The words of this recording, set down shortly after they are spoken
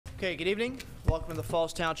Okay, good evening. Welcome to the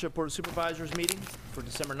Falls Township Board of Supervisors meeting for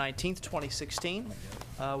December 19th, 2016.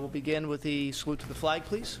 We'll begin with the salute to the flag,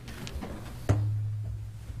 please.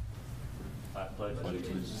 I pledge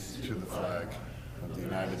allegiance to the flag of the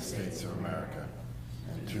United States of America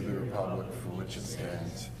and to the republic for which it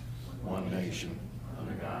stands, one nation,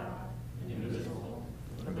 under God, indivisible,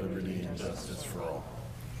 with liberty and justice for all.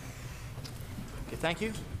 Okay, thank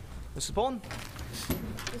you. Mrs. Pullen?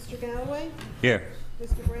 Mr. Galloway? Here.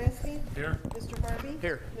 Mr. Boraski? Here. Mr. Harvey?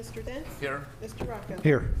 Here. Mr. Dents? Here. Mr. Rocco?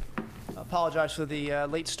 Here. Apologize for the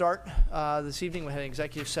late start this evening. We had an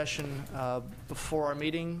executive session before our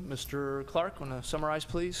meeting. Mr. Clark, want to summarize,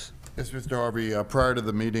 please? Yes, Mr. Harvey, prior to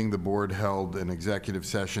the meeting, the board held an executive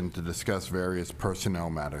session to discuss various personnel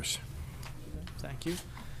matters. Thank you.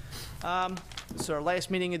 It's our last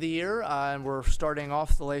meeting of the year, and we're starting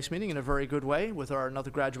off the last meeting in a very good way with another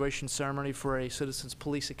graduation ceremony for a Citizens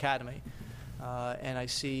Police Academy. And I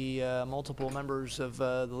see multiple members of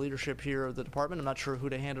the leadership here of the department. I'm not sure who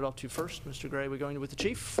to hand it off to first. Mr. Gray, are we going with the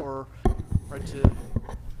chief or right to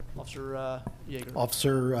Officer Yeager?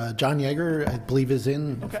 Officer John Yeager, I believe, is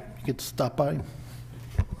in. Okay. You could stop by.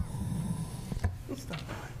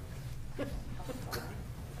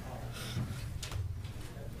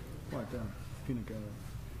 Peanut gallery.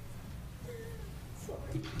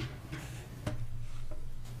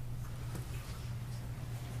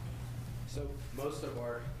 So most of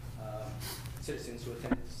our citizens who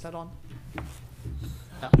attended, Is that on?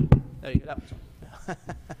 No. There you go.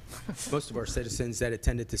 most of our citizens that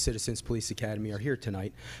attended the Citizens Police Academy are here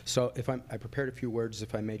tonight. So if I prepared a few words,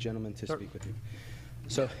 if I may, gentlemen, to Sure. speak with you.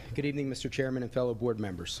 So good evening, Mr. Chairman and fellow board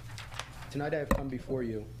members. Tonight I have come before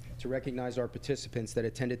you to recognize our participants that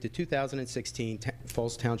attended the 2016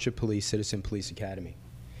 Falls Township Police Citizen Police Academy.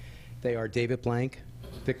 They are David Blank,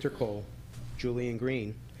 Victor Cole, Julian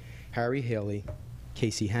Green, Harry Haley,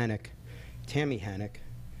 Casey Hannock, Tammy Hannock,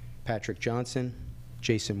 Patrick Johnson,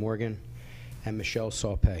 Jason Morgan, and Michelle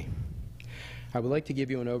Saupe. I would like to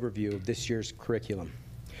give you an overview of this year's curriculum.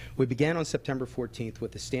 We began on September 14th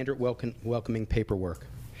with the standard welcoming paperwork.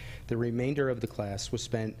 The remainder of the class was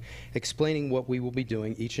spent explaining what we will be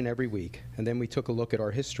doing each and every week, and then we took a look at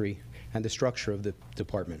our history and the structure of the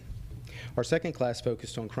department. Our second class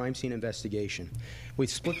focused on crime scene investigation. We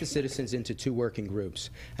split the citizens into two working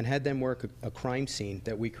groups and had them work a crime scene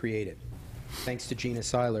that we created. Thanks to Gina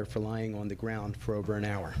Seiler for lying on the ground for over an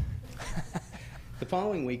hour. The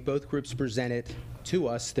following week, both groups presented to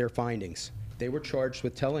us their findings. They were charged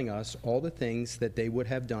with telling us all the things that they would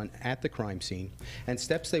have done at the crime scene and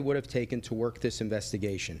steps they would have taken to work this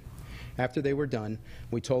investigation. After they were done,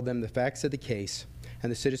 we told them the facts of the case,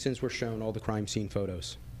 and the citizens were shown all the crime scene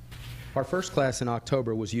photos. Our first class in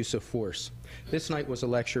October was use of force. This night was a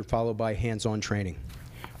lecture followed by hands-on training.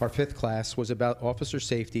 Our fifth class was about officer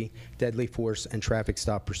safety, deadly force, and traffic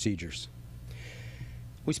stop procedures.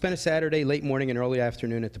 We spent a Saturday late morning and early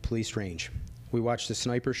afternoon at the police range. We watched the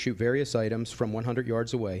snipers shoot various items from 100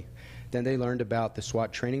 yards away. Then they learned about the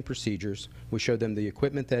SWAT training procedures. We showed them the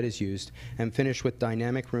equipment that is used and finished with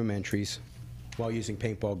dynamic room entries while using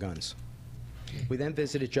paintball guns. We then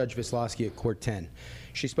visited Judge Vislowski at Court 10.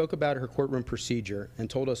 She spoke about her courtroom procedure and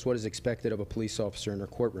told us what is expected of a police officer in her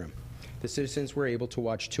courtroom. The citizens were able to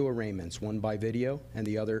watch two arraignments, one by video and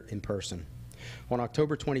the other in person. On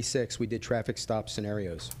October 26, we did traffic stop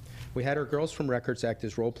scenarios. We had our girls from records act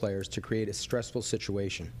as role players to create a stressful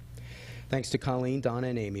situation. Thanks to Colleen, Donna,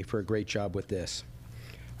 and Amy for a great job with this.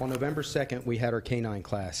 On November 2nd, we had our K-9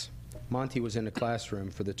 class. Monty was in the classroom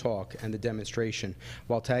for the talk and the demonstration,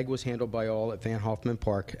 while tag was handled by all at Van Hoffman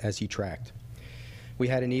Park as he tracked. We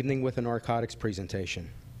had an evening with a narcotics presentation.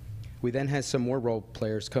 We then had some more role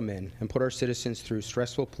players come in and put our citizens through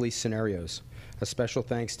stressful police scenarios. A special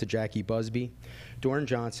thanks to Jackie Busby, Doran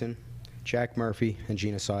Johnson, Jack Murphy, and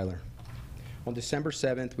Gina Seiler. On December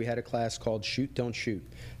 7th, we had a class called Shoot, Don't Shoot.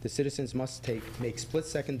 The citizens must make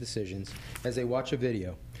split-second decisions as they watch a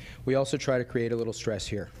video. We also try to create a little stress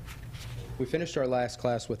here. We finished our last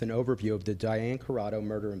class with an overview of the Diane Corrado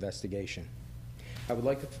murder investigation. I would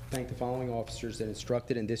like to thank the following officers that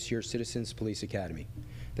instructed in this year's Citizens Police Academy.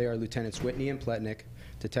 They are Lieutenants Whitney and Pletnick,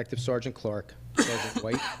 Detective Sergeant Clark, Sergeant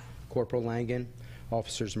White, Corporal Langan,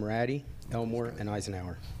 Officers Moratti, Elmore, and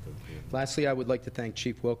Eisenhower. Lastly, I would like to thank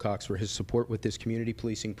Chief Wilcox for his support with this community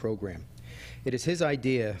policing program. It is his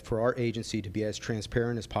idea for our agency to be as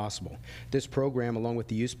transparent as possible. This program, along with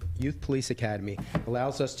the Youth Police Academy,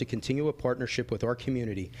 allows us to continue a partnership with our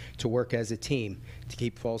community to work as a team to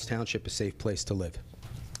keep Falls Township a safe place to live.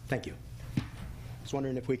 Thank you. I was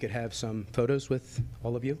wondering if we could have some photos with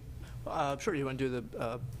all of you. Sure. You want to do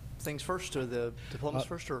the things first or the diplomas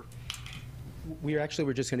first? Or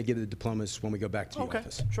We're just going to give the diplomas when we go back to the Okay,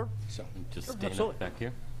 office. sure. So, Just Sure, stand absolutely. up back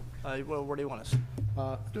here. Well, where do you want us?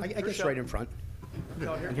 I guess show. right in front.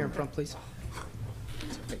 Go here? And here in front, please.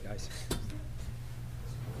 It's okay, guys.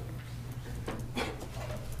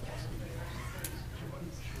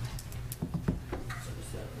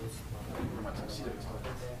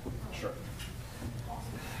 Sure.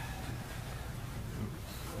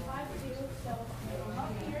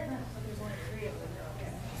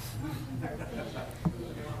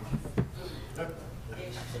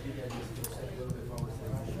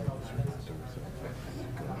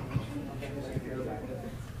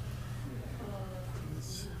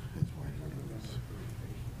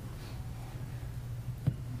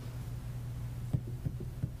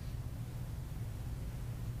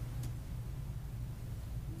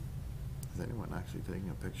 Is anyone actually taking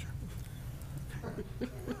a picture?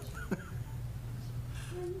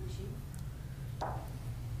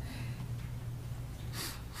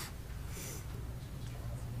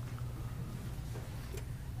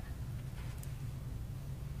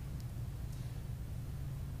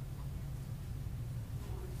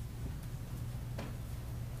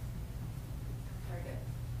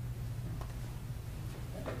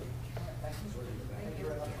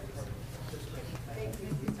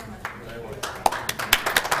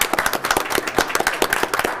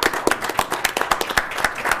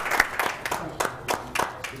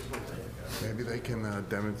 Maybe they can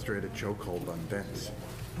demonstrate a chokehold on dents.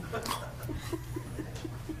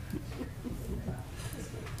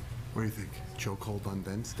 What do you think? Chokehold on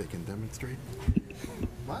dents they can demonstrate?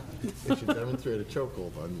 What? They should demonstrate a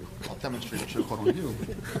chokehold on you. I'll demonstrate a chokehold on you.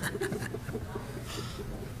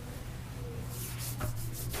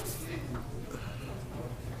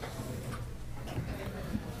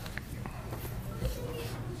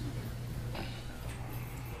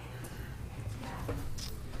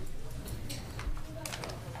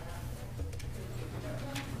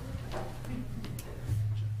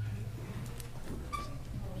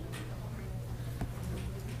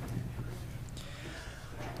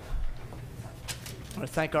 I want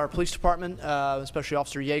to thank our police department, especially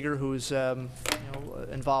Officer Yeager, who's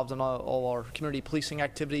involved in all our community policing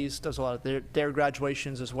activities, does a lot of their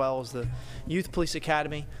graduations, as well as the Youth Police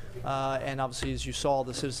Academy, and obviously, as you saw,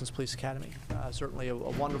 the Citizens Police Academy. Certainly a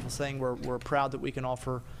wonderful thing. We're proud that we can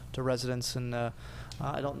offer to residents, and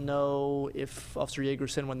I don't know if Officer Yeager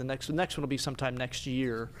said when the next one will be sometime next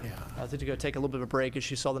year. Yeah. I think they're going to take a little bit of a break, as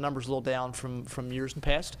you saw the numbers a little down from years in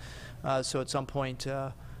past. So at some point,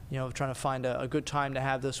 trying to find a good time to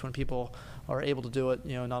have this when people are able to do it,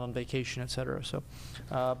 not on vacation, et cetera. So,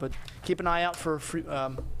 but keep an eye out for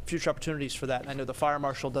future opportunities for that. And I know the fire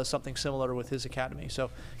marshal does something similar with his academy.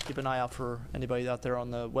 So keep an eye out for anybody out there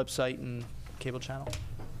on the website and cable channel.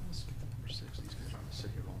 Number 6, these guys are gonna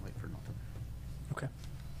sit here all night for nothing. Okay.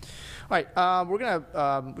 All right,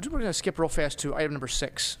 we're gonna skip real fast to item number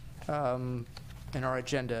 6 in our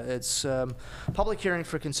agenda. It's public hearing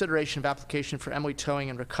for consideration of application for Emily Towing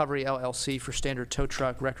and Recovery LLC for standard tow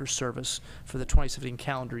truck wrecker service for the 2017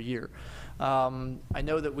 calendar year. I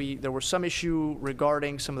know that there was some issue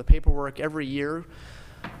regarding some of the paperwork. Every year,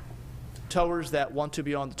 towers that want to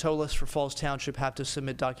be on the tow list for Falls Township have to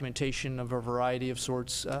submit documentation of a variety of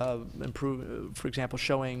sorts, for example,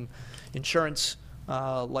 showing insurance,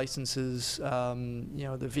 licenses,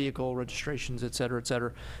 the vehicle registrations, et cetera, et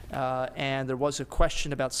cetera. And there was a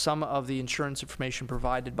question about some of the insurance information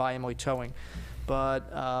provided by Emily Towing.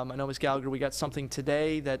 But I know, Ms. Gallagher, we got something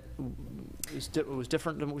today that was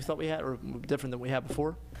different than what we thought we had, or different than we had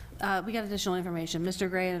before? We got additional information. Mr.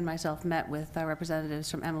 Gray and myself met with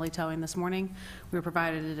representatives from Emily Towing this morning. We were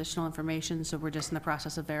provided additional information, so we're just in the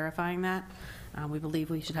process of verifying that. We believe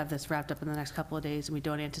we should have this wrapped up in the next couple of days, and we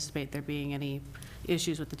don't anticipate there being any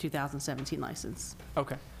issues with the 2017 license.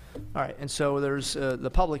 Okay. All right. And so there's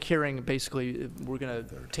the public hearing, basically, we're going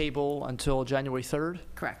to table until January 3rd?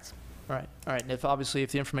 Correct. All right. All right. And if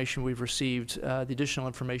the information we've received, the additional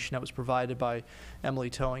information that was provided by Emily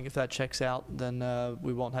Towing, if that checks out, then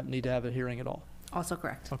we won't need to have a hearing at all. Also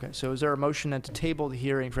correct. Okay. So is there a motion then to table the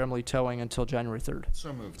hearing for Emily Towing until January 3rd?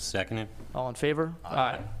 So moved. Seconded. All in favor?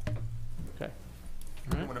 Aye. Okay.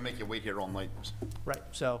 I don't want to make you wait here all night. Right.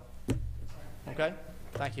 So, okay.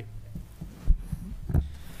 Thank you. All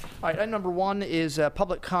right. Item number 1 is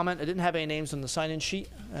public comment. I didn't have any names on the sign-in sheet.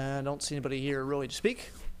 I don't see anybody here really to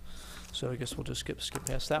speak. So I guess we'll just skip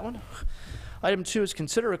past that one. Item 2 is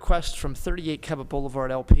consider request from 38 Cabot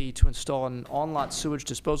Boulevard LP to install an on-lot sewage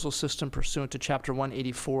disposal system pursuant to Chapter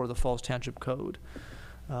 184 of the Falls Township Code.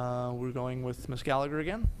 We're going with Ms. Gallagher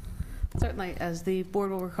again. Certainly. As the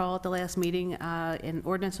board will recall, at the last meeting, an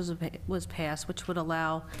ordinance was passed which would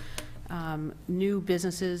allow new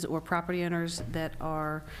businesses or property owners that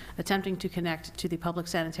are attempting to connect to the public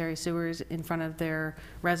sanitary sewers in front of their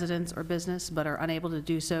residence or business, but are unable to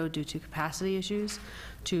do so due to capacity issues,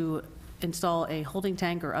 to install a holding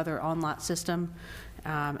tank or other on-lot system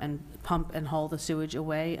and pump and haul the sewage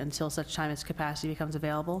away until such time as capacity becomes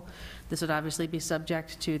available. This would obviously be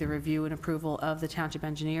subject to the review and approval of the township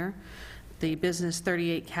engineer. The business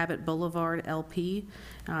 38 Cabot Boulevard LP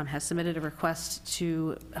has submitted a request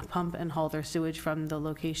to pump and haul their sewage from the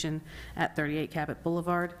location at 38 Cabot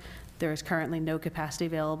Boulevard. There is currently no capacity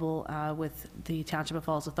available with the Township of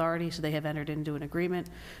Falls Authority, so they have entered into an agreement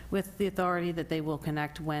with the authority that they will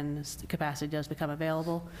connect when capacity does become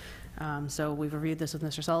available. So we've reviewed this with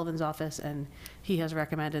Mr. Sullivan's office, and he has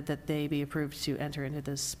recommended that they be approved to enter into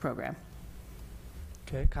this program.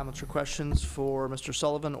 Okay, comments or questions for Mr.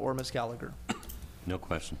 Sullivan or Ms. Gallagher? No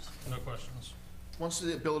questions. No questions. Once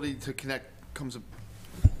the ability to connect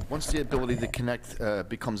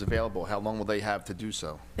becomes available, how long will they have to do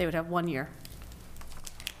so? They would have 1 year.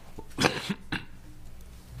 That's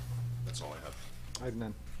all I have. I have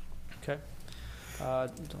none. Okay.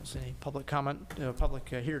 Don't see any public comment, public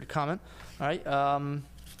here to comment. All right.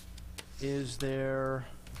 Is there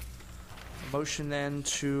a motion then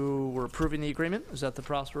we're approving the agreement? Is that the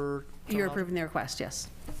proper? You're approving the request, yes.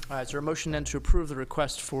 All right. Is there a motion then to approve the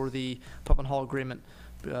request for the pump and haul agreement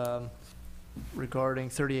regarding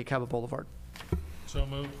 38 Cabot Boulevard? So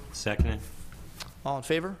moved. Seconded. All in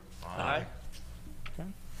favor? Aye. Okay.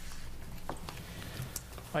 All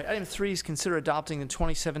right, item 3 is consider adopting the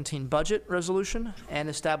 2017 budget resolution and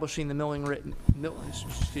establishing the milling rate.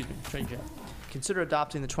 Change that. Consider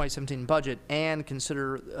adopting the 2017 budget and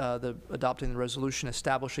consider adopting the resolution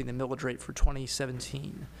establishing the millage rate for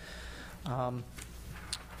 2017.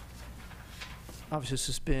 Obviously, this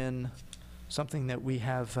has been something that we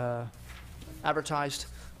have advertised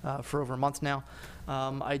for over a month now.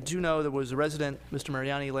 I do know there was a resident, Mr.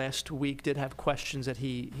 Mariani, last week did have questions that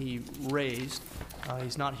he raised.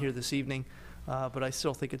 He's not here this evening, but I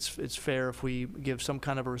still think it's fair if we give some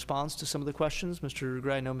kind of a response to some of the questions. Mr.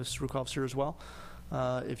 Gray, I know Mrs. Rukoff's here as well.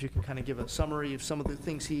 If you can kind of give a summary of some of the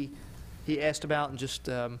things he asked about, and just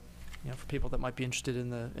for people that might be interested in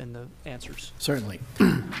the answers. Certainly.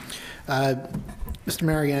 Mr.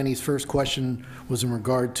 Mariani's first question was in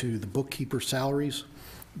regard to the bookkeeper salaries.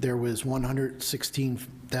 There was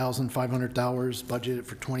 $116,500 budgeted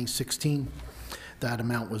for 2016. That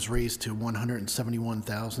amount was raised to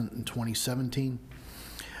 $171,000 in 2017.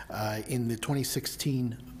 In the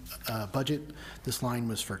 2016 budget, this line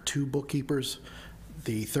was for 2 bookkeepers.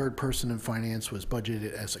 The third person in finance was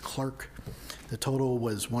budgeted as a clerk. The total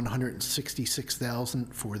was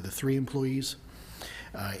 $166,000 for the 3 employees.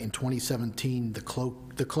 In 2017,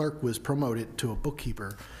 the clerk was promoted to a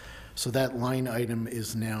bookkeeper, so that line item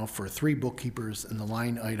is now for 3 bookkeepers, and the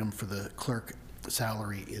line item for the clerk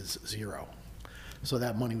salary is 0. So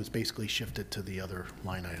that money was basically shifted to the other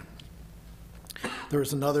line item. There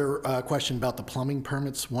was another question about the plumbing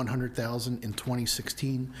permits, $100,000 in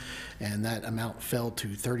 2016, and that amount fell to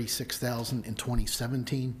 $36,000 in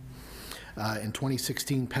 2017. In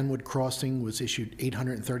 2016, Penwood Crossing was issued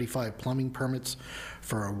 835 plumbing permits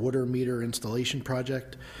for a water meter installation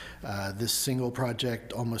project. This single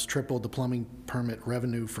project almost tripled the plumbing permit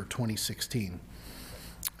revenue for 2016.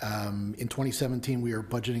 In 2017, we are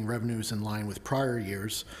budgeting revenues in line with prior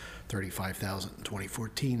years, $35,000 in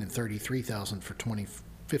 2014 and $33,000 for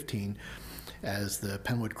 2015, as the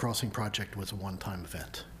Penwood Crossing project was a one-time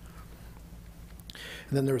event.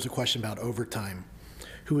 And then there was a question about overtime.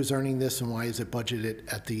 Who is earning this and why is it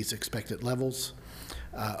budgeted at these expected levels?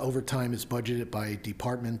 Overtime is budgeted by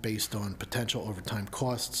department based on potential overtime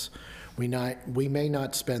costs. We may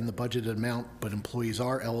not spend the budgeted amount, but employees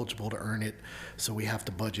are eligible to earn it, so we have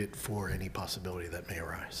to budget for any possibility that may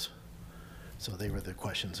arise. So they were the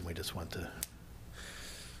questions, and we just want to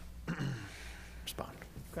respond.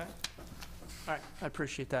 Okay. All right, I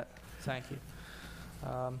appreciate that. Thank you.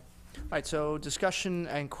 All right, so discussion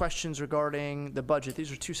and questions regarding the budget.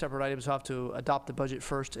 These are 2 separate items. We'll have to adopt the budget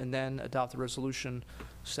first and then adopt the resolution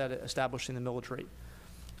establishing the millage rate.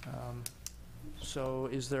 So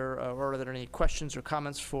are there any questions or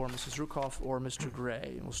comments for Mrs. Rukoff or Mr.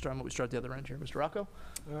 Gray? And we'll start at the other end here. Mr. Rocco?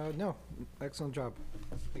 No, excellent job.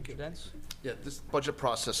 Thank you. Mr. Dents? Yeah, this budget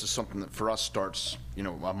process is something that for us starts,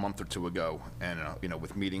 a month or 2 ago, and,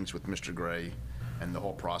 with meetings with Mr. Gray and the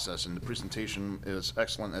whole process. And the presentation is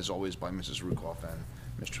excellent, as always, by Mrs. Rukoff and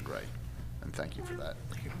Mr. Gray. And thank you for that.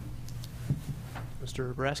 Thank you.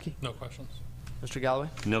 Mr. Boraski? No questions. Mr. Galloway?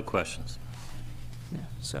 No questions. Yeah,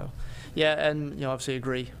 so, yeah, and, you know, obviously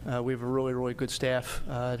agree. We have a really, really good staff.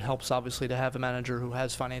 It helps, obviously, to have a manager who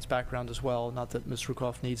has finance background as well. Not that Ms.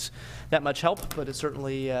 Rukoff needs that much help, but it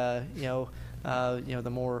certainly, the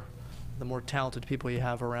more talented people you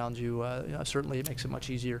have around you, certainly it makes it much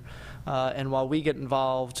easier. And while we get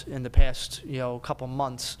involved in the past, couple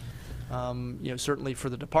months, certainly for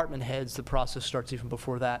the department heads, the process starts even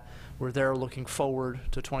before that, where they're looking forward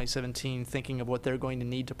to 2017, thinking of what they're going to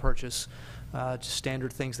need to purchase, just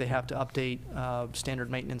standard things they have to update,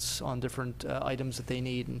 standard maintenance on different items that they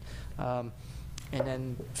need, and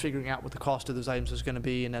then figuring out what the cost of those items is going to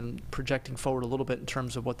be, and then projecting forward a little bit in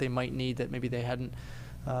terms of what they might need that maybe they hadn't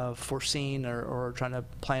foreseen, or trying to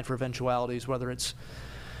plan for eventualities, whether it's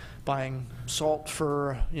buying salt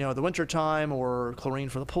for the winter time, or chlorine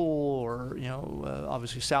for the pool, or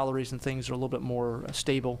obviously salaries and things are a little bit more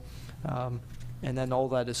stable, and then all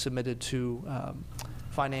that is submitted to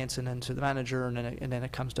finance and then to the manager, and then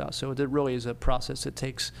it comes to us. So it really is a process that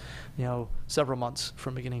takes several months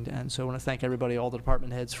from beginning to end. So I want to thank everybody, all the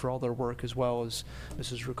department heads, for all their work, as well as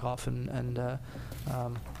Mrs. Rukoff and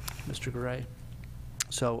Mr. Gray.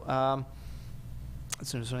 So as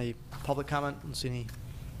soon as there's any public comment, I don't see any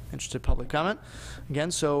interested public comment.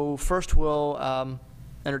 Again, so first we'll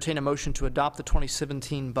entertain a motion to adopt the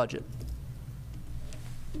 2017 budget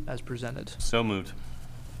as presented. So moved.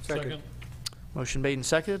 Second. Motion made and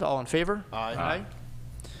seconded. All in favor? Aye.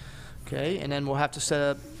 Okay, and then we'll have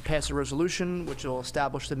to pass a resolution which will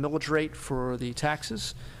establish the millage rate for the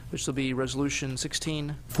taxes, which will be Resolution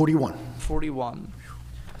 1641.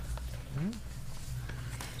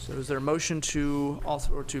 So is there a motion to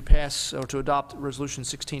pass or to adopt Resolution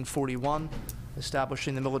 1641,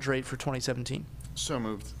 establishing the millage rate for 2017? So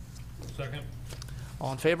moved. Second.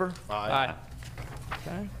 All in favor? Aye.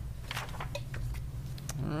 Okay.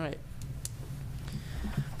 All right.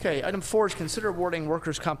 Okay, item 4 is consider awarding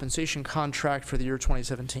workers' compensation contract for the year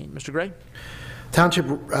 2017. Mr. Gray? Township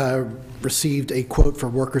received a quote for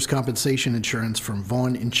workers' compensation insurance from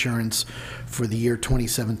Vaughn Insurance for the year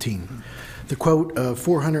 2017. The quote of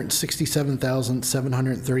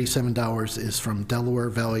 $467,737 is from Delaware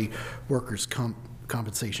Valley Workers'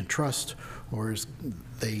 Compensation Trust, or as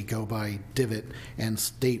they go by DIVIT, and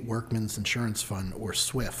State Workmen's Insurance Fund, or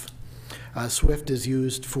SWIFT. SWIFT is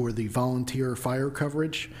used for the volunteer fire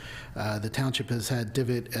coverage. The township has had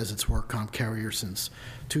DIVIT as its work comp carrier since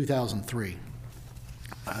 2003.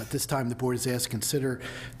 At this time, the board is asked to consider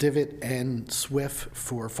DIVIT and SWIFT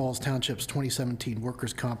for Falls Township's 2017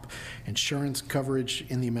 workers' comp insurance coverage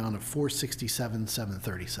in the amount of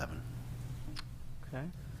 $467,737. Okay.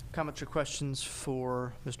 Comments or questions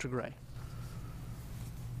for Mr. Gray?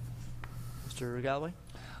 Mr. Galloway?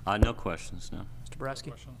 No questions, no. Mr.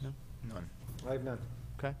 Boraski? No? None. I have none.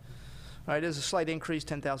 Okay. All right, there's a slight increase,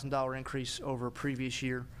 $10,000 increase over previous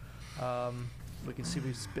year. We can see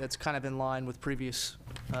it's kind of in line with previous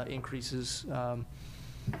increases.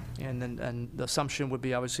 And the assumption would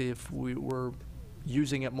be, obviously, if we were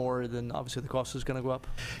using it more, then obviously the cost is going to go up.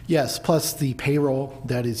 Yes, plus the payroll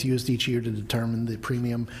that is used each year to determine the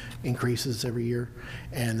premium increases every year.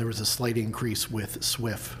 And there was a slight increase with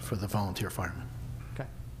SWIFT for the volunteer firemen. Okay.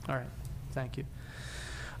 All right. Thank you.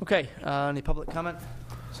 Okay. Any public comment?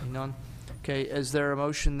 Seeing none. Okay. Is there a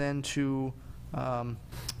motion then to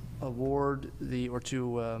award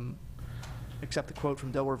accept the quote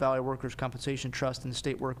from Delaware Valley Workers' Compensation Trust and the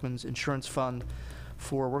State Workmen's Insurance Fund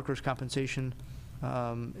for workers' compensation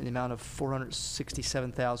in the amount of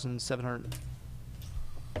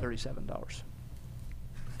 $467,737?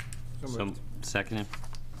 So seconded.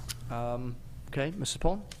 Okay, Mrs.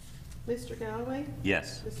 Pullen? Mr. Galloway?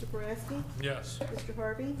 Yes. Mr. Boraski? Yes. Mr.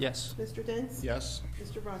 Harvey? Yes. Mr. Dents? Yes.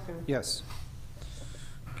 Mr. Rocco? Yes.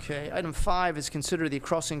 Okay, item 5 is consider the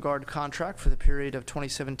crossing guard contract for the period of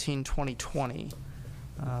 2017-2020.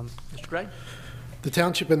 Mr. Gray? The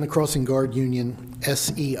Township and the Crossing Guard Union,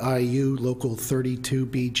 SEIU Local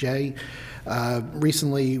 32BJ,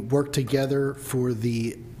 recently worked together for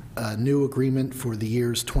the new agreement for the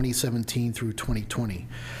years 2017 through 2020.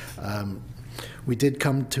 We did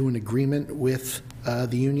come to an agreement with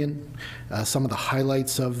the union. Some of the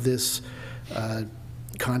highlights of this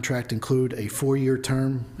contract include a 4-year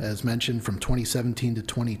term, as mentioned, from 2017 to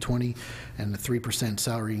 2020, and a 3%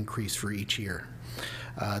 salary increase for each year.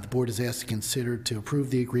 The board is asked to consider to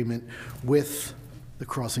approve the agreement with the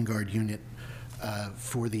Crossing Guard unit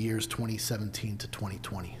for the years 2017 to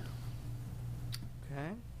 2020.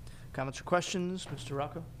 Okay. Comments or questions? Mr.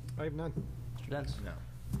 Rocco? I have none. Mr. Dents? No.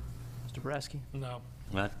 Mr. Boraski? No.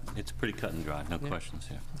 Well, it's pretty cut and dry. No Yeah. questions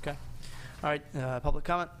here. Okay. All right, public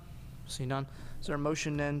comment? See none. Is there a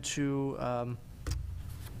motion then to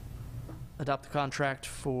adopt the contract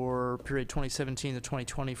for period 2017 to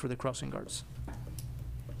 2020 for the crossing guards.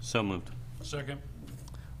 So moved. Second.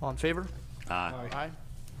 All in favor? Aye. Aye.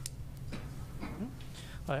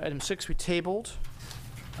 Item 6 we tabled.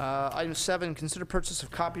 Item 7, consider purchase of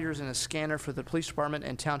copiers and a scanner for the police department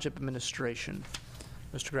and township administration.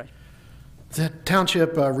 Mr. Gray. The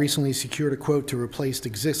township recently secured a quote to replace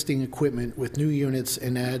existing equipment with new units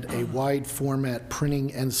and add a wide format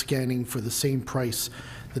printing and scanning for the same price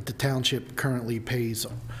that the township currently pays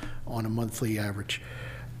on a monthly average.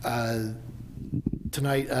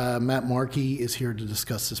 Tonight, Matt Markey is here to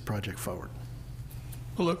discuss this project forward.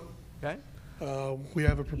 Hello. Okay. We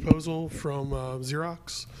have a proposal from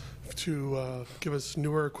Xerox to give us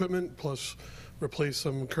newer equipment, plus replace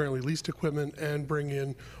some currently leased equipment, and bring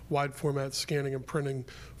in wide format scanning and printing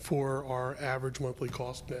for our average monthly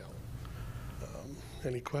cost now.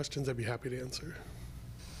 Any questions, I'd be happy to answer.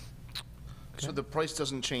 So the price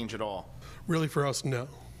doesn't change at all? Really, for us, no.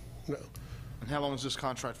 No. And how long is this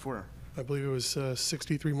contract for? I believe it was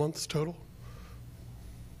 63 months total.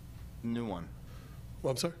 The new one?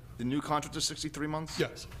 Well, I'm sorry? The new contract is 63 months?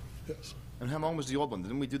 Yes, yes. And how long was the old one?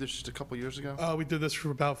 Didn't we do this just a couple years ago? We did this for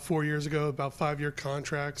about 4 years ago, about 5-year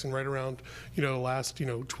contracts, and right around, the last,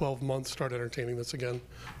 12 months, started entertaining this again,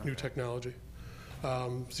 new technology.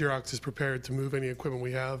 Xerox is prepared to move any equipment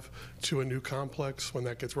we have to a new complex when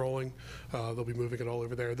that gets rolling. They'll be moving it all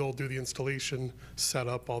over there. They'll do the installation,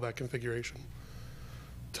 setup, all that configuration.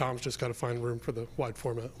 Tom's just got to find room for the wide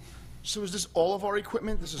format. So is this all of our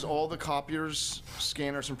equipment? This is all the copiers,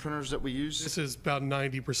 scanners, and printers that we use? This is about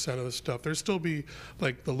 90% of the stuff. There'll still be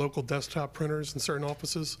like the local desktop printers in certain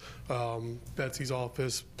offices, Betsy's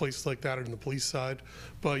office, places like that are in the police side.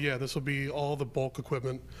 But yeah, this will be all the bulk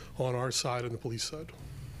equipment on our side and the police side.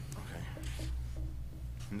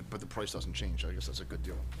 Okay. But the price doesn't change. I guess that's a good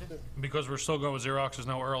deal. Because we're still going with Xerox, there's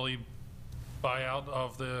no early buyout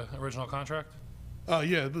of the original contract?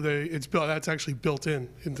 Yeah, that's actually built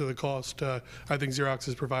into the cost. I think Xerox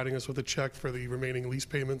is providing us with a check for the remaining lease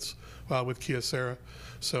payments with Kyocera.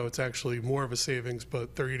 So it's actually more of a savings,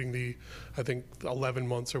 but they're eating the, I think, 11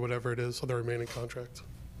 months or whatever it is of the remaining contract.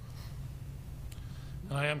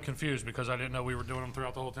 And I am confused because I didn't know we were doing them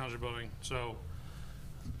throughout the whole township building. So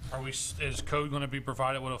is code going to be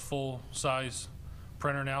provided with a full-size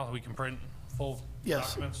printer now that we can print full Yes,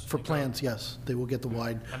 documents? for plans, yes. They will get the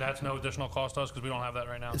wide. And that's no additional cost to us because we don't have that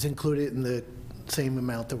right now? It's included in the same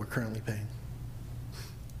amount that we're currently paying.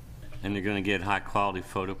 And they're going to get high-quality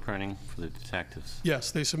photo printing for the detectives?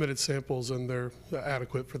 Yes, they submitted samples and they're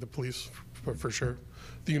adequate for the police, for sure.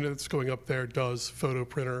 The unit that's going up there does photo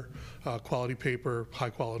printer, quality paper,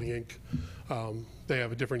 high-quality ink. They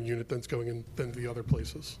have a different unit that's going in than the other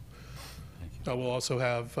places. We'll also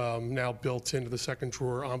have now built into the second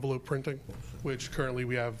drawer envelope printing, which currently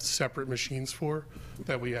we have separate machines for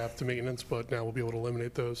that we have to maintenance, but now we'll be able to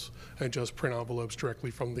eliminate those and just print envelopes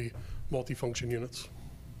directly from the multifunction units.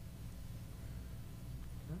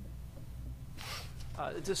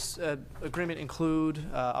 Does this agreement include,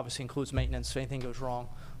 obviously includes maintenance if anything goes wrong?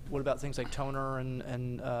 What about things like toner and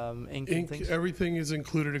ink and things? Everything is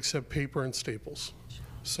included except paper and staples.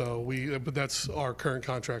 So but that's our current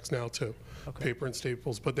contracts now too. Okay. Paper and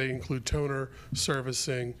staples, but they include toner,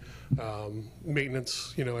 servicing,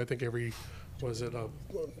 maintenance, I think every,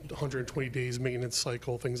 120 days maintenance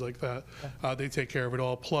cycle, things like that. Okay. They take care of it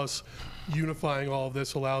all. Plus, unifying all of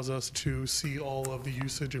this allows us to see all of the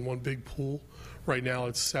usage in one big pool. Right now,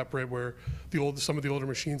 it's separate where some of the older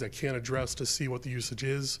machines I can't address to see what the usage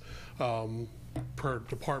is per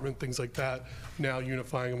department, things like that. Now,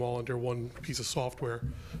 unifying them all under one piece of software,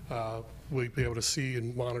 we'll be able to see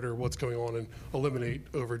and monitor what's going on and eliminate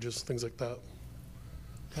overages, things like that.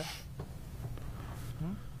 Okay.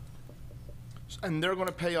 And they're going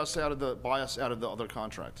to buy us out of the other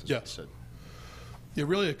contracts, as you said. Yeah,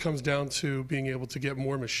 really it comes down to being able to get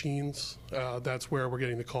more machines. That's where we're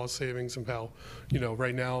getting the cost savings and how,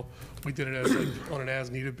 right now we did it as on an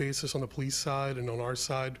as-needed basis on the police side, and on our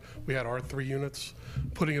side we had our 3 units,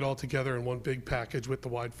 putting it all together in one big package with the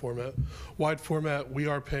wide format. Wide format, we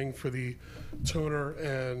are paying for the toner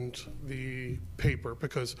and the paper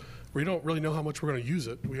because we don't really know how much we're going to use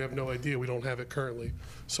it. We have no idea. We don't have it currently.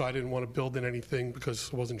 So I didn't want to build in anything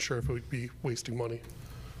because I wasn't sure if it would be wasting money.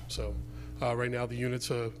 So right now the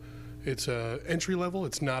unit's it's a entry level.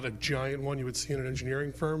 It's not a giant one you would see in an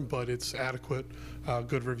engineering firm, but it's adequate,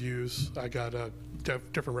 good reviews. I got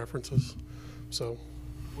different references. So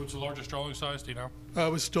What's the largest drawing size, do you know?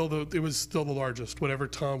 it was still the largest. Whatever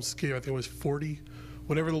Tom's gave, I think it was 40.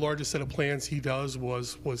 Whatever the largest set of plans he does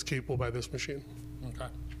was capable by this machine. Okay.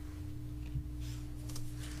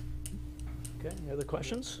 Okay, any other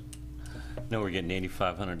questions? No, we're getting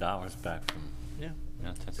 $8,500 back from, Yeah.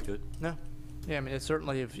 yeah, that's good. No. Yeah, I mean, it's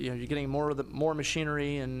certainly, if, you're getting more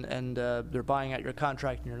machinery and they're buying out your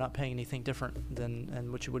contract and you're not paying anything different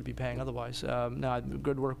than what you would be paying otherwise. No,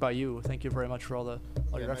 good work by you. Thank you very much for all your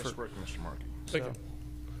Nice effort. work, Mr. Markey. Thank you.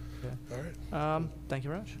 Yeah. All right. Thank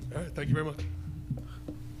you very much. All right, thank you very much.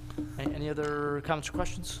 Any other comments or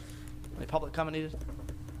questions? Any public comment needed?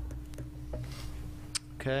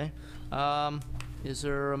 Okay. Is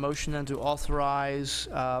there a motion then to authorize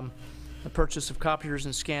the purchase of copiers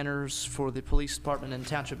and scanners for the police department and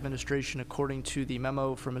township administration according to the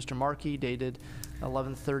memo from Mr. Markey dated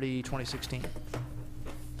 11/30/2016?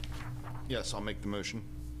 Yes, I'll make the motion.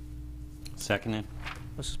 Seconded?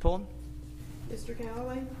 Mrs. Pullen? Mr.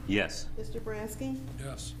 Galloway? Yes. Mr. Boraski?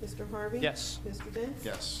 Yes. Mr. Harvey? Yes. Mr. Dents?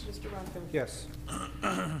 Yes. Mr. Rocco? Yes.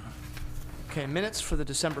 Okay, minutes for the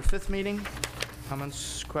December 5th meeting.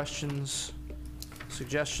 Comments, questions,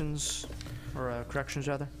 suggestions, or corrections,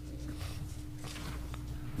 rather?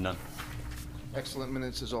 None. Excellent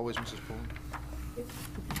minutes as always, Mrs. Pullen.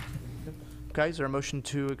 Okay, is there a motion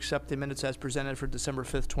to accept the minutes as presented for December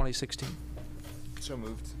 5th, 2016? So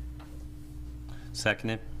moved.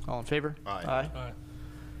 Seconded? All in favor? Aye. Aye.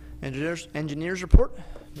 Engineers report,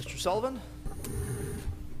 Mr. Sullivan?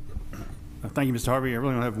 Thank you, Mr. Harvey. I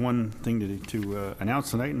really only have one thing to announce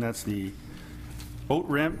tonight, and that's the boat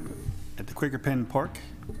ramp at the Quaker Penn Park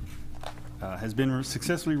has been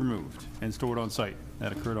successfully removed and stored on site.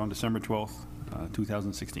 That occurred on December 12th,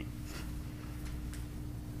 2016.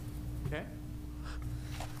 Okay.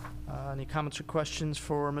 Any comments or questions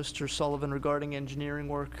for Mr. Sullivan regarding engineering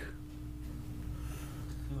work?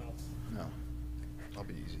 No. I'll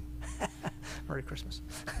be easy. Merry Christmas.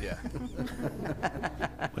 Yeah.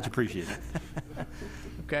 Much appreciated.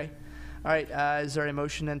 Okay. All right, is there a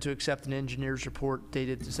motion then to accept an engineer's report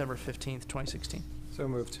dated December 15th, 2016? So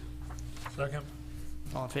moved. Second?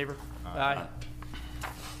 All in favor? Aye.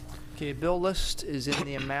 Okay, bill list is in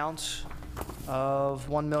the amount of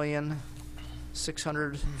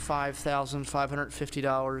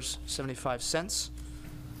 $1,605,550.75.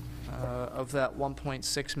 Of that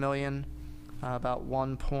 1.6 million, about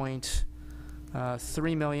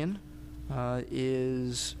 1.3 million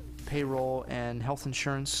is payroll and health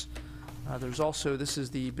insurance. There's also, this is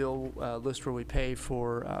the bill list where we pay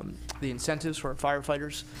for the incentives for our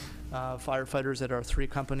firefighters. Firefighters at our 3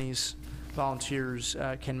 companies, volunteers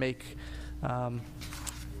can make, well,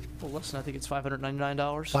 listen, I think it's $599.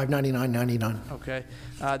 $599.99. Okay.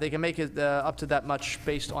 They can make it up to that much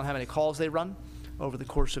based on how many calls they run over the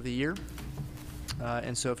course of the year.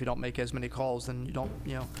 And so if you don't make as many calls, then you don't,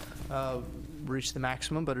 reach the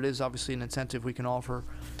maximum. But it is obviously an incentive we can offer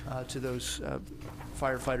to those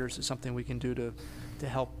firefighters. It's something we can do to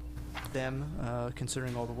help them,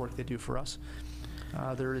 considering all the work they do for us.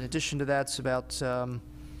 There, in addition to that, it's about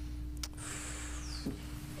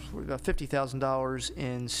 $50,000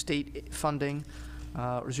 in state funding,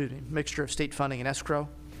 or excuse me, mixture of state funding and escrow.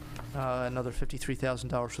 Another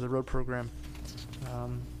 $53,000 for the road program.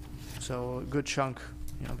 So a good chunk,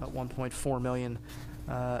 about 1.4 million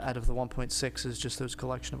out of the 1.6 is just those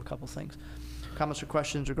collection of a couple things. Comments or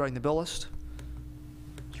questions regarding the bill list?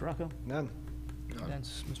 Mr. Rocco? None.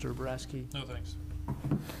 Dents? Mr. Boraski? No, thanks.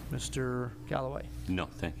 Mr. Galloway? No,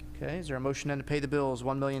 thank you. Okay, is there a motion then to pay the bills,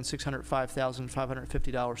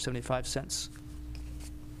 $1,605,550.75?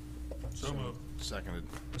 So moved. Seconded.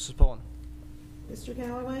 Mrs. Pullen? Mr.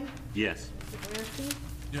 Galloway? Yes. Mr. Boraski?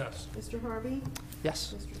 Yes. Mr. Harvey?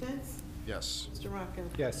 Yes. Mr. Dents? Yes. Mr. Rocco?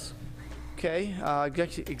 Yes. Okay,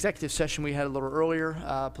 executive session we had a little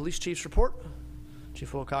earlier. Police chief's report.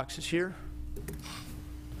 Chief Wilcox is here.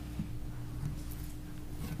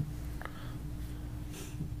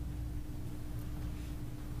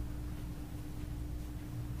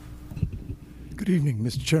 Good evening,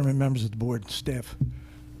 Mr. Chairman, members of the board, and staff.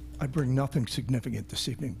 I bring nothing significant this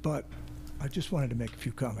evening, but I just wanted to make a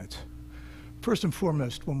few comments. First and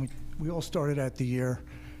foremost, when we all started out the year,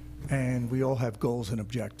 and we all have goals and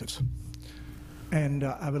objectives. And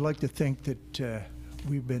I would like to think that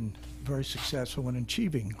we've been very successful in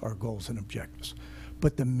achieving our goals and objectives.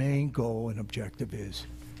 But the main goal and objective is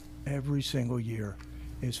every single year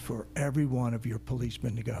is for every one of your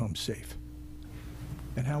policemen to go home safe.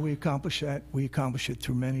 And how we accomplish that, we accomplish it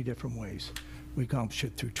through many different ways. We accomplish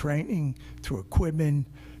it through training, through equipment,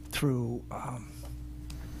 through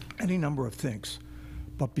any number of things.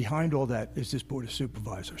 But behind all that is this Board of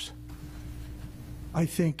Supervisors. I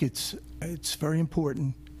think it's very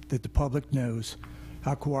important that the public knows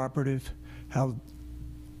how cooperative, how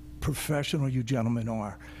professional you gentlemen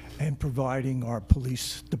are, and providing our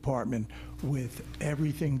police department with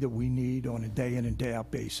everything that we need on a day in and day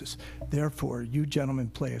out basis. Therefore, you gentlemen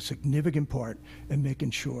play a significant part in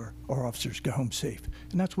making sure our officers go home safe.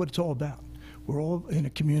 And that's what it's all about. We're all in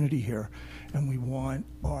a community here, and we want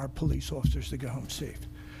our police officers to go home safe.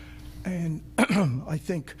 And I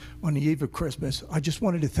think on the eve of Christmas, I just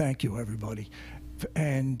wanted to thank you, everybody,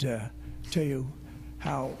 and tell you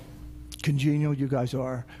how congenial you guys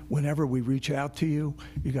are. Whenever we reach out to you,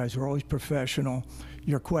 you guys are always professional.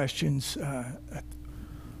 Your questions,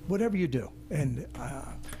 whatever you do. And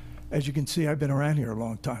as you can see, I've been around here a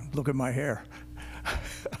long time. Look at my hair.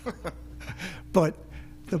 But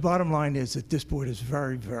the bottom line is that this board is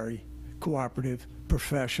very, very cooperative,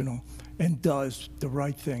 professional, and does the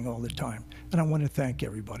right thing all the time. And I want to thank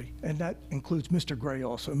everybody. And that includes Mr. Gray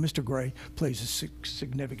also. Mr. Gray plays a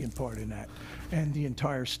significant part in that, and the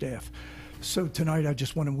entire staff. So tonight, I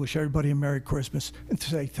just want to wish everybody a Merry Christmas and to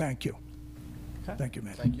say thank you. Okay. Thank you,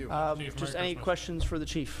 man. Thank you. Just any questions for the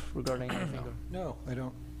chief regarding anything? No, I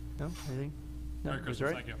don't. No? Anything? No? Merry Is there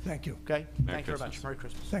Christmas, any? thank you. Thank you. Okay, Merry thank you very much. Christmas. Merry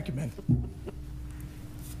Christmas. Thank you, man.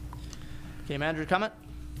 Okay, manager, comment?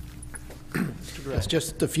 Mr. Gray. Yes,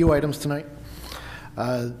 just a few items tonight.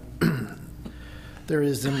 There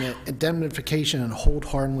is an indemnification and hold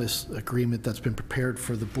harmless agreement that's been prepared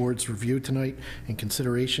for the board's review tonight and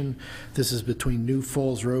consideration. This is between New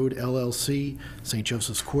Falls Road LLC, St.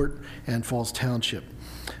 Joseph's Court, and Falls Township.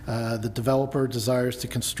 The developer desires to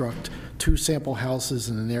construct 2 sample houses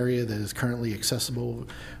in an area that is currently accessible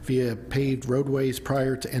via paved roadways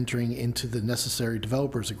prior to entering into the necessary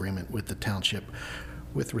developers agreement with the township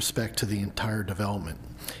with respect to the entire development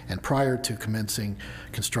and prior to commencing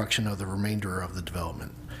construction of the remainder of the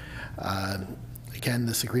development. Again,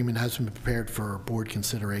 this agreement has been prepared for board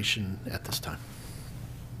consideration at this time.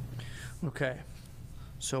 Okay.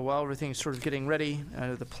 So while everything's sort of getting ready,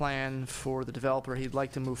 the plan for the developer, he'd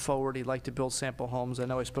like to move forward. He'd like to build sample homes. I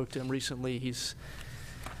know I spoke to him recently. He's,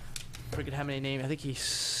 I forget how many names. I think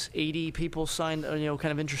he's 80 people signed, kind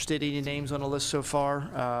of interested, 80 names on a list so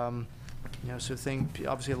far. So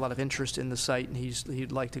obviously a lot of interest in the site, and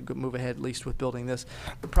he'd like to move ahead at least with building this.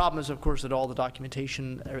 The problem is, of course, that all the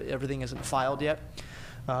documentation, everything isn't filed yet.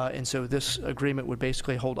 And so this agreement would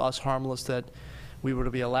basically hold us harmless that we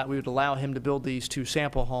would allow him to build these 2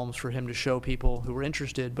 sample homes for him to show people who were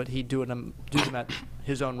interested, but he'd do them at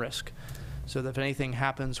his own risk. So that if anything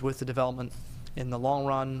happens with the development in the long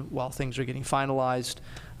run, while things are getting finalized,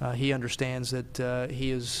 he understands that he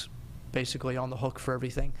is basically on the hook for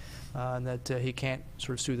everything, and that he can't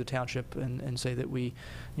sort of sue the township and say that we,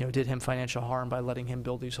 did him financial harm by letting him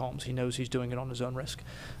build these homes. He knows he's doing it on his own risk.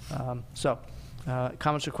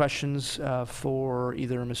 Comments or questions for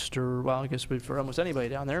either I guess for almost anybody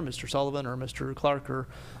down there, Mr. Sullivan or Mr. Clark or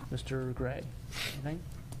Mr. Gray? Anything?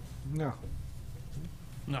 No.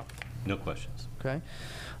 No. No questions. Okay. All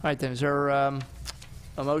right, then. Is there a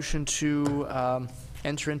motion to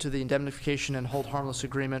enter into the indemnification and hold harmless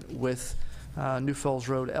agreement with New Falls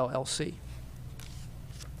Road LLC?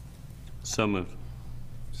 So moved.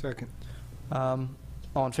 Second. All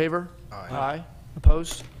in favor? Aye. Aye.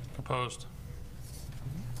 Opposed? Opposed.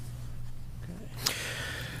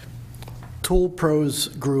 Tool Pros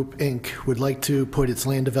Group, Inc. would like to put its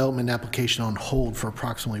land development application on hold for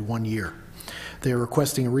approximately 1 year. They are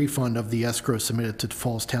requesting a refund of the escrow submitted to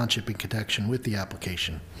Falls Township in connection with the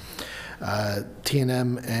application.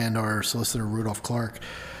 T&M and our solicitor, Rudolph Clark,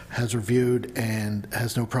 has reviewed and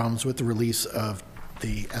has no problems with the release of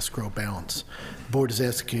the escrow balance. The board is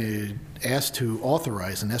asked to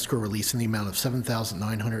authorize an escrow release in the amount of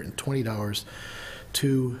 $7,920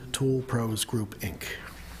 to Tool Pros Group, Inc.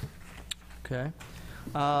 Okay.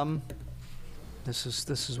 This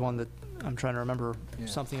is one that I'm trying to remember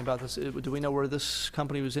something about this. Do we know where this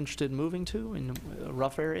company was interested in moving to, in a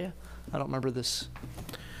rough area? I don't remember this.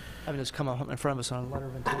 Having this come up in front of us on a letter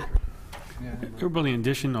of intent. We're building an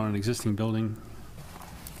addition on an existing building.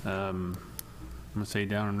 I'm going to say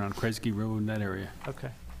down around Kresge Road, that area.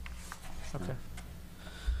 Okay. Okay.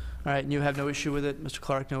 All right, and you have no issue with it? Mr.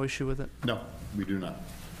 Clark, no issue with it? No, we do not.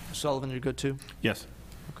 Mr. Sullivan, you're good too? Yes.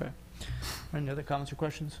 Okay. Any other comments or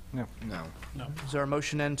questions? No. No. No. Is there a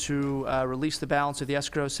motion then to release the balance of the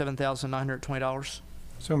escrow, $7,920?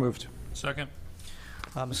 So moved. Second.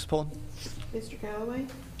 Mrs. Pullen? Mr. Callaway?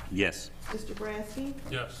 Yes. Mr. Boraski?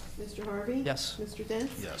 Yes. Mr. Harvey? Yes. Mr.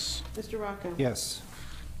 Dents? Yes. Mr. Rocco? Yes.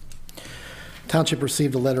 Township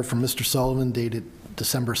received a letter from Mr. Sullivan dated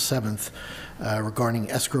December 7th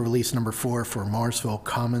regarding escrow release number 4 for Marsville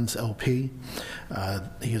Commons LP.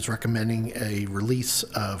 He is recommending a release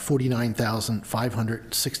of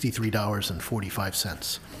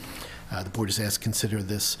 $49,563.45. The board is asked to consider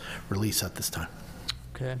this release at this time.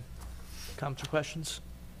 Okay. Comments or questions?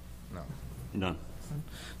 No. None.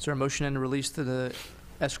 Is there a motion and a release to the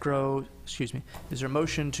escrow, excuse me, is there a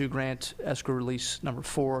motion to grant escrow release number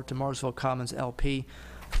 4 to Marsville Commons LP,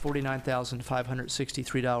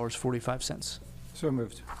 $49,563.45? So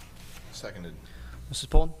moved. Seconded. Mrs.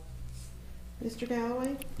 Pullen? Mr.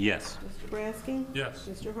 Galloway? Yes. Mr. Brasky? Yes.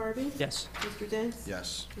 Mr. Harvey? Yes. Mr. Dents?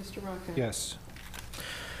 Yes. Mr. Rocco? Yes.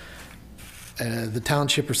 The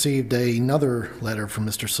township received another letter from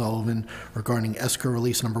Mr. Sullivan regarding escrow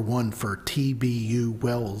release number 1 for TBU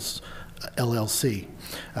Wells LLC,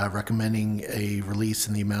 recommending a release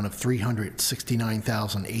in the amount of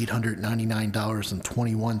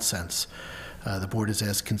 $369,899.21. The board is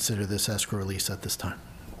asked to consider this escrow release at this time.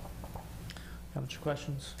 Comments or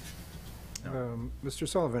questions? Mr.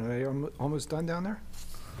 Sullivan, are they almost done down there?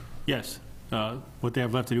 Yes. What they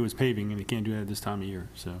have left to do is paving, and they can't do that at this time of year,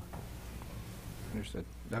 so. Understood.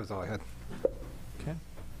 That was all I had. Okay.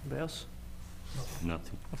 Anybody else?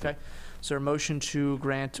 Nothing. Okay. Is there a motion to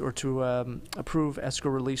grant or to approve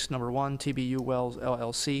escrow release number 1, TBU Wells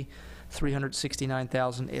LLC,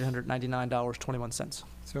 $369,899.21?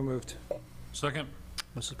 So moved. Second?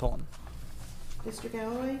 Mrs. Pullen? Mr.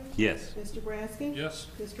 Galloway? Yes. Mr. Brasky? Yes.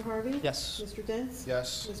 Mr. Harvey? Yes. Mr. Dents?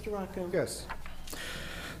 Yes. Mr. Rocco? Yes.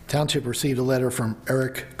 Township received a letter from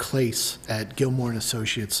Eric Clace at Gilmore and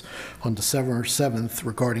Associates on December 7th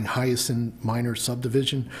regarding Hyacinth Minor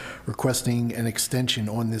Subdivision, requesting an extension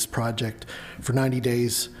on this project for 90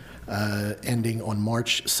 days, ending on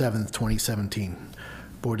March 7th, 2017.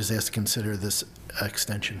 Board is asked to consider this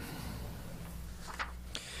extension.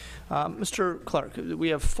 Mr. Clark, we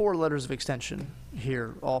have 4 letters of extension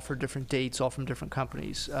here, all for different dates, all from different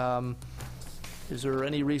companies. Is there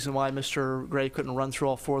any reason why Mr. Gray couldn't run through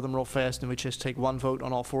all 4 of them real fast and we just take one vote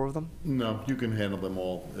on all 4 of them? No, you can handle them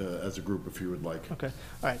all as a group if you would like. Okay.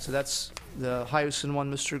 All right, so that's the Hyacinth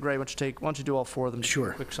one, Mr. Gray. Why don't you do all 4 of them? Just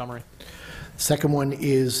Sure. a quick summary. Second one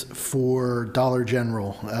is for Dollar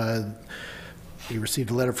General. We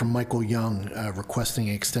received a letter from Michael Young requesting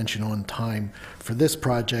an extension on time for this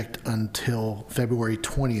project until February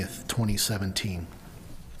 20th, 2017.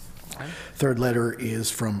 Okay. Third letter is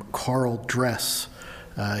from Carl Dress.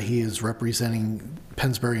 He is representing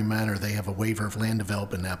Pennsbury Manor. They have a waiver of land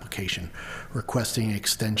development application requesting an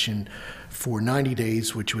extension for 90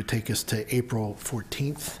 days, which would take us to April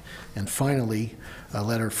 14th. And finally, a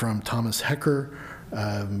letter from Thomas Hecker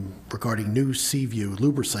regarding new Seaview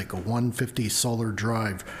Lubricycle 150 Solar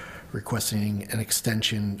Drive, requesting an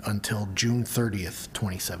extension until June 30th,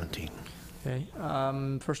 2017. Okay.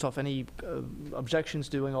 First off, any objections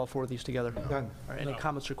to doing all 4 of these together? None. All right, any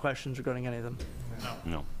comments or questions regarding any of them?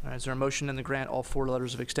 No. All right, is there a motion in the grant all 4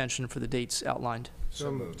 letters of extension for the dates outlined? So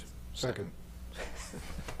moved. Second.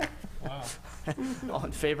 Wow. All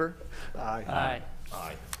in favor? Aye.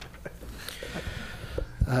 Aye.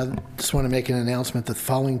 Just want to make an announcement that the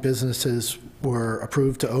following businesses were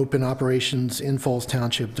approved to open operations in Falls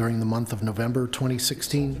Township during the month of November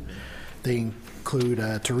 2016. They include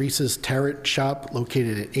Teresa's Tarot Shop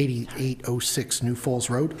located at 8806 New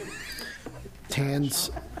Falls Road.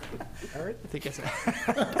 Tan's. I think it's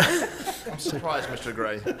I'm surprised, Mr.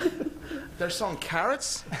 Gray. They're selling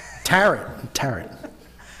carrots? Tarot. Tarot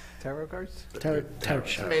cards? Tarot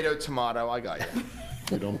Shop. Tomato, tomato, I got you.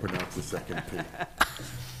 You don't pronounce the second P.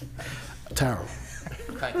 Tarot.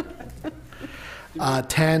 Thank you.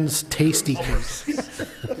 Tan's Tasty Cakes. Do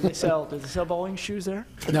they sell bowling shoes there?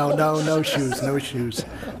 No shoes.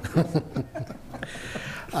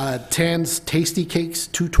 Tan's Tasty Cakes,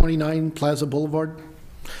 229 Plaza Boulevard.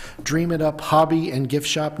 Dream It Up Hobby and Gift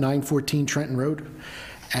Shop, 914 Trenton Road.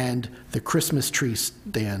 And the Christmas Tree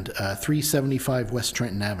Stand, 375 West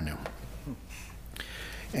Trenton Avenue.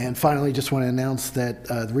 And finally, just want to announce that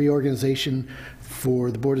the reorganization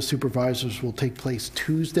for the Board of Supervisors will take place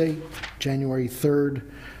Tuesday, January 3rd,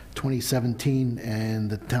 2017, and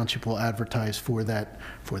the township will advertise for that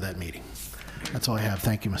meeting. That's all I have.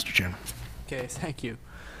 Thank you, Mr. Chairman. Okay, thank you.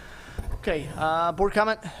 Okay, board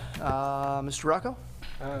comment. Mr. Rocco?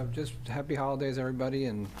 Just happy holidays, everybody,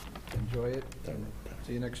 and enjoy it. And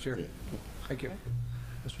see you next year. Thank you.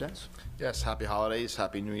 Mr. Dents? Yes, happy holidays,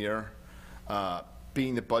 happy new year.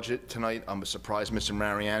 Being the budget tonight, I'm surprised Mr.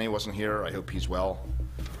 Mariani wasn't here. I hope he's well.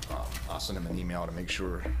 I'll send him an email to make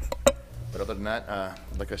sure. But other than that,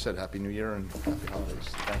 like I said, happy new year and happy holidays.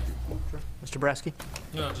 Thank you. Mr. Brasky?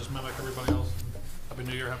 Yeah, just mimic everybody else. Happy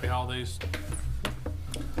New Year, happy holidays.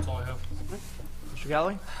 That's all I have. Mr.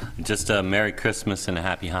 Galloway? Just a Merry Christmas and a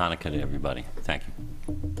Happy Hanukkah to everybody. Thank you.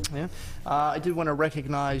 Yeah. I did want to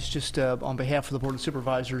recognize, just on behalf of the Board of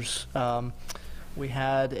Supervisors, We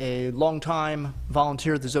had a longtime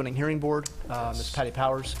volunteer at the Zoning Hearing Board, Ms. Patty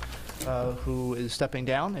Powers, who is stepping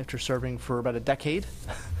down after serving for about a decade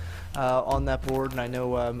on that board. And I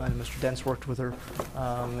know Mr. Dent's worked with her,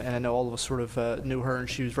 and I know all of us sort of knew her, and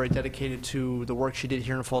she was very dedicated to the work she did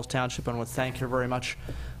here in Falls Township. I want to thank her very much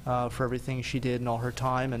for everything she did and all her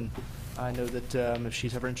time. And I know that if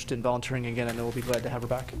she's ever interested in volunteering again, I know we'll be glad to have her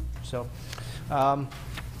back. So,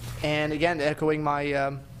 and again, echoing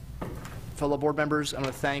my fellow board members, I want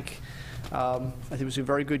to thank, I think it was a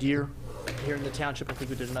very good year here in the township. I think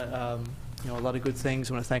we did a lot of good things.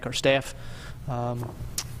 I want to thank our staff.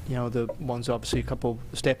 The ones, obviously, a couple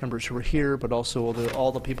staff members who were here, but also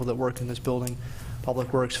all the people that work in this building,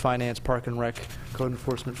 Public Works, Finance, Park and Rec, Code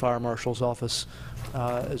Enforcement, Fire Marshal's Office,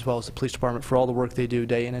 as well as the Police Department for all the work they do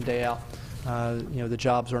day in and day out. The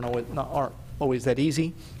jobs aren't always that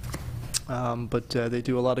easy. But they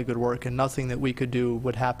do a lot of good work, and nothing that we could do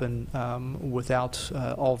would happen without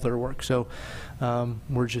all of their work. So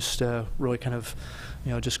we're just really kind of,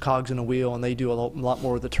 just cogs in a wheel, and they do a lot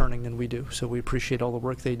more of the turning than we do. So we appreciate all the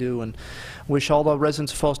work they do, and wish all the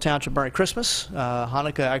residents of Falls Township Merry Christmas.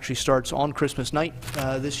 Hanukkah actually starts on Christmas night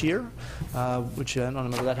this year, which I don't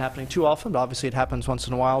remember that happening too often, but obviously it happens once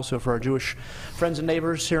in a while. So for our Jewish friends and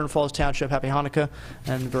neighbors here in Falls Township, happy Hanukkah,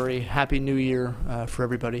 and very happy New Year for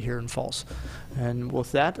everybody here in Falls. And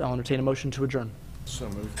with that, I'll entertain a motion to adjourn. So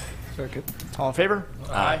moved. Second. All in favor?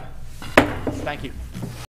 Aye. Thank you.